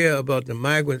don't care about the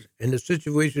migrants and the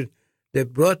situation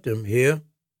that brought them here.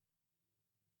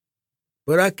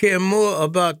 But I care more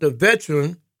about the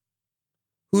veteran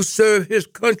who served his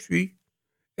country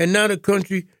and now the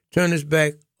country turned its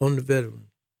back on the veteran.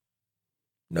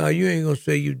 No, you ain't going to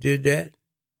say you did that.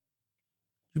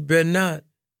 You better not.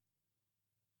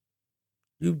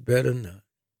 You better not.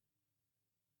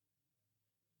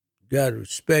 You got to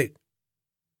respect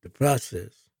the process.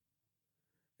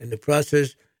 And the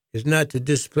process is not to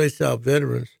displace our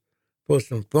veterans for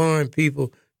some foreign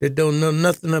people that don't know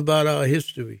nothing about our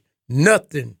history.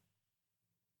 Nothing.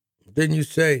 Then you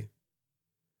say,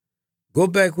 go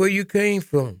back where you came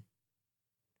from.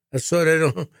 I saw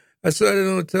that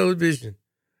on television.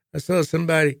 I saw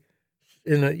somebody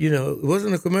in it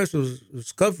wasn't a commercial, it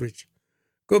was coverage.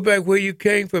 Go back where you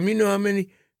came from. You know how many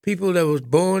people that was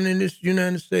born in this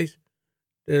United States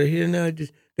that are here now,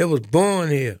 that was born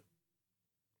here.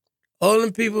 All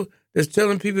them people that's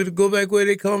telling people to go back where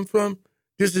they come from,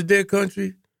 this is their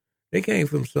country, they came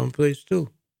from someplace too.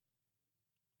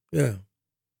 Yeah.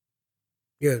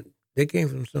 Yeah, they came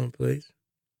from someplace.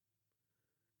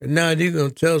 And now they're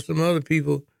going to tell some other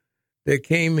people that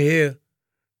came here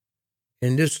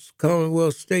in this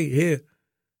Commonwealth state here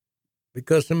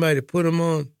because somebody put them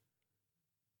on a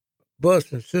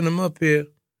bus and sent them up here,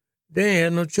 they ain't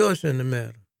had no choice in the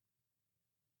matter.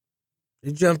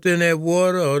 They jumped in that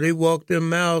water or they walked their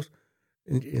miles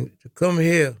and to come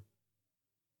here.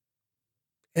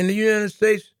 In the United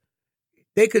States,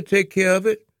 they could take care of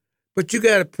it, but you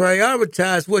got to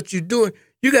prioritize what you're doing.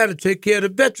 You got to take care of the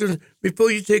veterans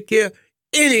before you take care of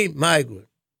any migrant,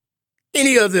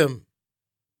 any of them.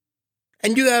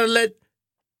 And you got to let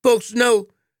folks know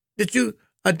that you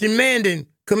are demanding,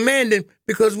 commanding,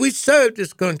 because we serve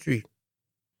this country.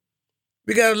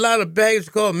 We got a lot of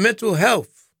baggage called mental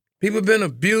health. People have been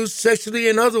abused sexually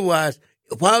and otherwise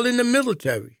while in the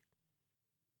military.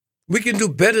 We can do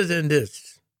better than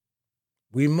this.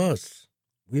 We must.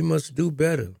 We must do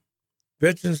better.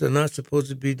 Veterans are not supposed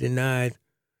to be denied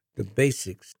the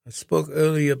basics. I spoke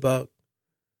earlier about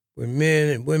when men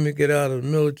and women get out of the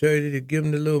military, they give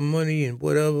them the little money and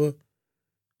whatever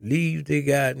leave they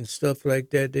got and stuff like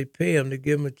that. They pay them to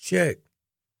give them a check.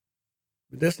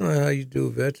 But that's not how you do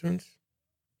veterans.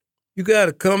 You got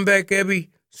to come back every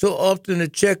so often to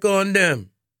check on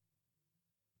them.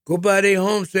 Go by their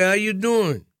home, say, how you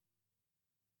doing?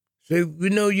 Say, we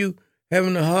know you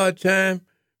having a hard time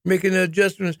making the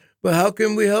adjustments, but how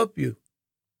can we help you?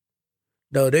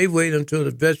 No, they wait until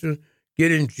the veteran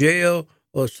get in jail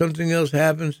or something else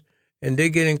happens and they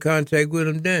get in contact with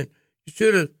them then. You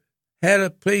should have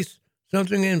had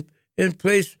something in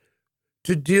place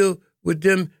to deal with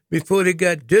them before they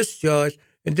got discharged.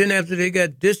 And then after they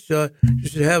got discharged, you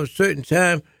should have a certain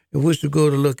time in which to go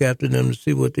to look after them to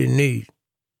see what they need.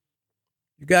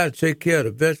 You got to take care of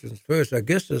the veterans first. I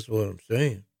guess that's what I'm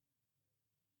saying.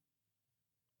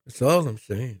 That's all I'm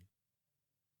saying.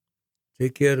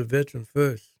 Take care of the veteran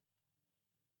first.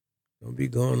 Don't be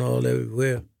going all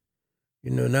everywhere.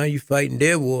 Now you're fighting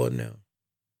their war now.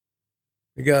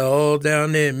 We got all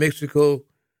down there in Mexico.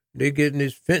 They getting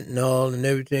this fentanyl and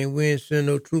everything. We ain't sending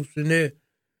no troops in there to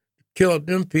kill up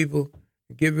them people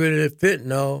and get rid of that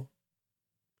fentanyl.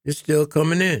 It's still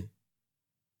coming in.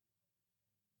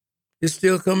 It's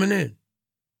still coming in.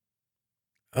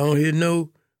 I don't hear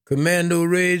no commando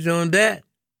raids on that.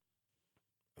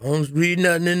 I don't read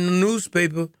nothing in the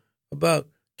newspaper about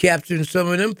capturing some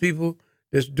of them people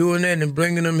that's doing that and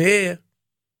bringing them here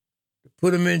to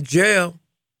put them in jail.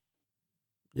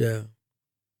 Yeah.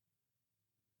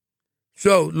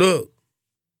 So, look,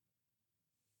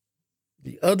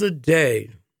 the other day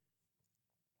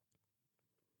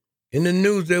in the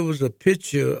news there was a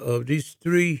picture of these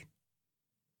 3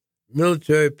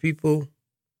 military people,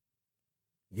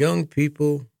 young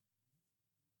people,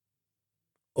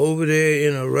 over there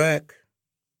in Iraq,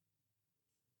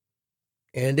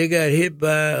 and they got hit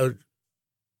by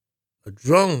a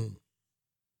drone.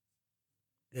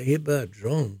 They hit by a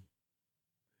drone.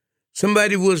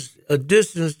 Somebody was a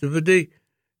distance, but they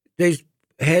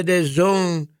had that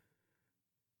zone,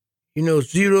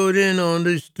 zeroed in on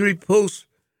these 3 posts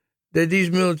that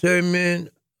these military men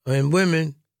and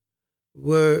women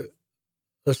were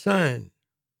assigned.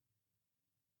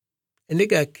 And they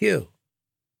got killed.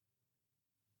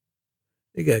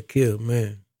 They got killed,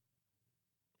 man.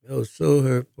 That was so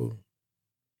hurtful.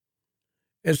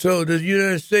 And so the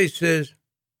United States says,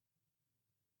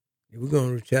 we're going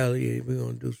to retaliate. We're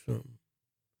going to do something.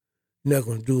 You're not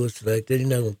going to do us like that. You're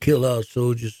not going to kill our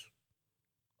soldiers.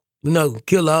 We're not going to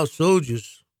kill our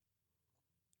soldiers.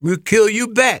 We'll kill you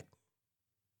back.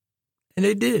 And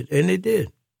they did.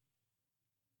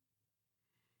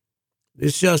 They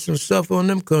shot some stuff on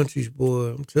them countries, boy.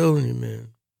 I'm telling you, man.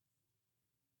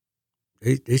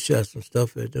 They shot some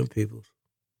stuff at them people.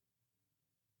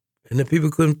 And the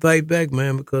people couldn't fight back,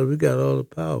 man, because we got all the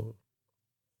power.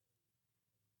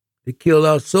 They killed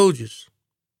our soldiers.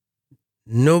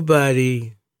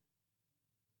 Nobody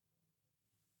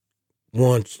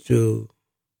wants to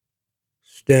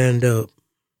stand up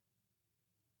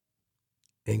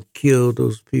and kill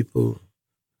those people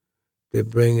that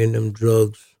bringing them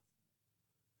drugs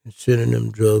and sending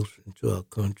them drugs into our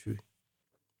country.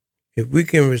 If we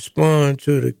can respond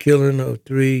to the killing of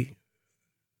 3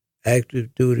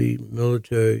 active duty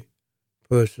military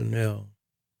personnel,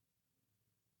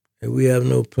 and we have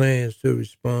no plans to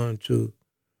respond to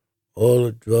all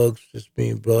the drugs that's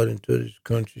being brought into these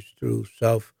countries through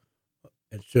South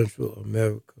and Central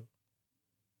America,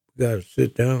 we got to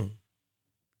sit down.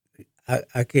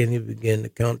 I can't even begin to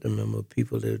count the number of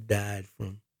people that have died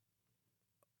from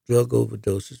drug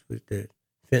overdoses with that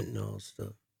fentanyl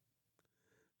stuff.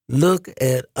 Look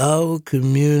at our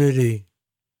community.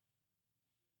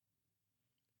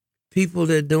 People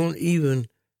that don't even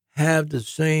have the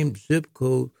same zip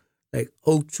code, like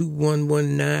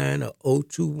 02119 or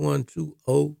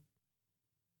 02120.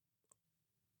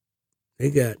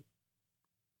 They got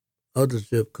other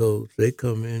zip codes. They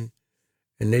come in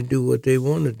and they do what they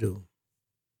want to do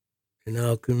in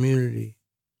our community.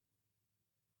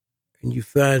 And you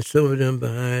find some of them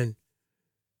behind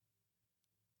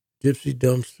gypsy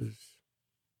dumpsters.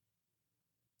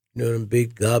 You know, them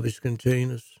big garbage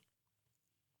containers.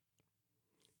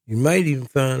 You might even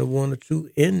find 1 or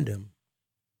 2 in them.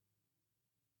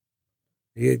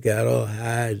 They got all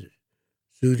high,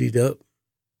 suited up.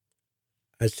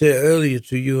 I said earlier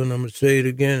to you, and I'm going to say it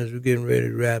again as we're getting ready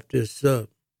to wrap this up.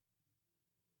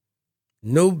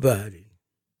 Nobody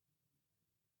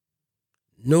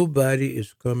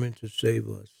is coming to save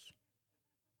us.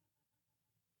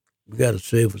 We got to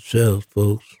save ourselves,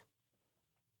 folks.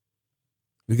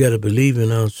 We got to believe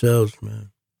in ourselves,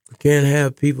 man. We can't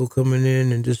have people coming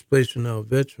in and displacing our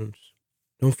veterans.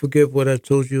 Don't forget what I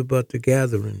told you about the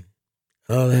gathering.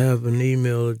 I'll have an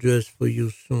email address for you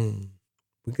soon.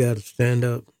 We got to stand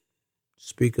up,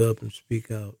 and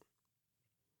speak out.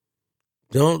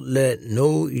 Don't let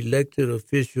no elected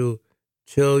official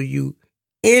tell you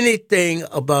anything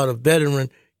about a veteran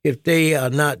if they are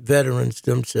not veterans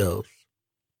themselves.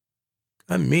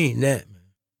 I mean that,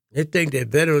 man. They think that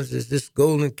veterans is this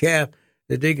golden calf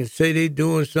that they can say they're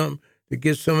doing something to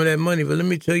get some of that money. But let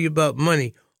me tell you about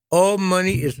money. All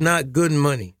money is not good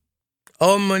money.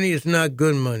 All money is not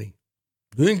good money.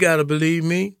 You ain't got to believe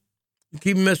me. You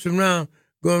keep messing around,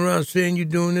 going around saying you're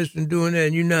doing this and doing that,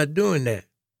 and you're not doing that.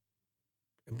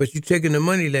 But you're taking the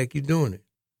money like you're doing it.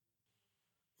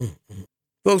 Mm-hmm.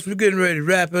 Folks, we're getting ready to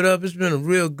wrap it up. It's been a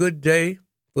real good day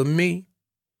for me.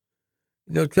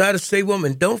 You know, try to stay warm.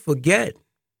 And don't forget,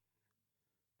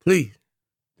 please,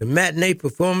 the matinee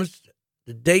performance,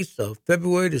 the dates are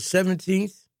February the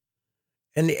 17th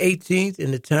and the 18th,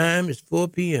 and the time is 4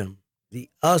 p.m. The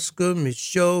Oscar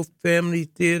Micheaux Family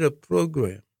Theatre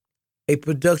program, a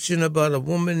production about a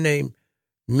woman named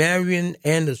Marian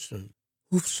Anderson,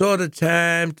 who saw the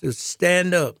time to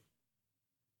stand up,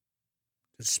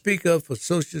 to speak up for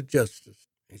social justice.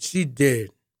 And she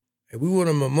did. And we want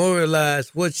to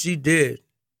memorialize what she did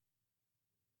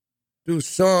through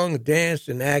song, dance,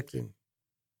 and acting.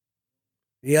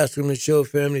 The Oscar Micheaux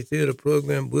Family Theatre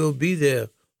program will be there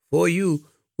for you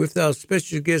with our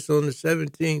special guest on the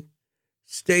 17th,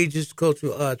 Stages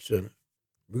Cultural Arts Center.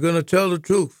 We're going to tell the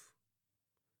truth,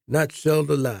 not sell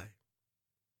the lie.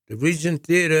 The Regent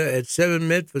Theater at 7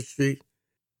 Medford Street,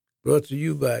 brought to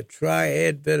you by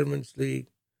Triad Veterans League,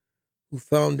 who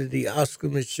founded the Oscar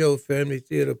Micheaux Family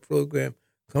Theatre Program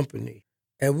Company.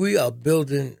 And we are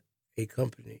building a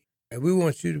company, and we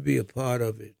want you to be a part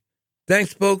of it.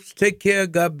 Thanks, folks. Take care.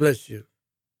 God bless you.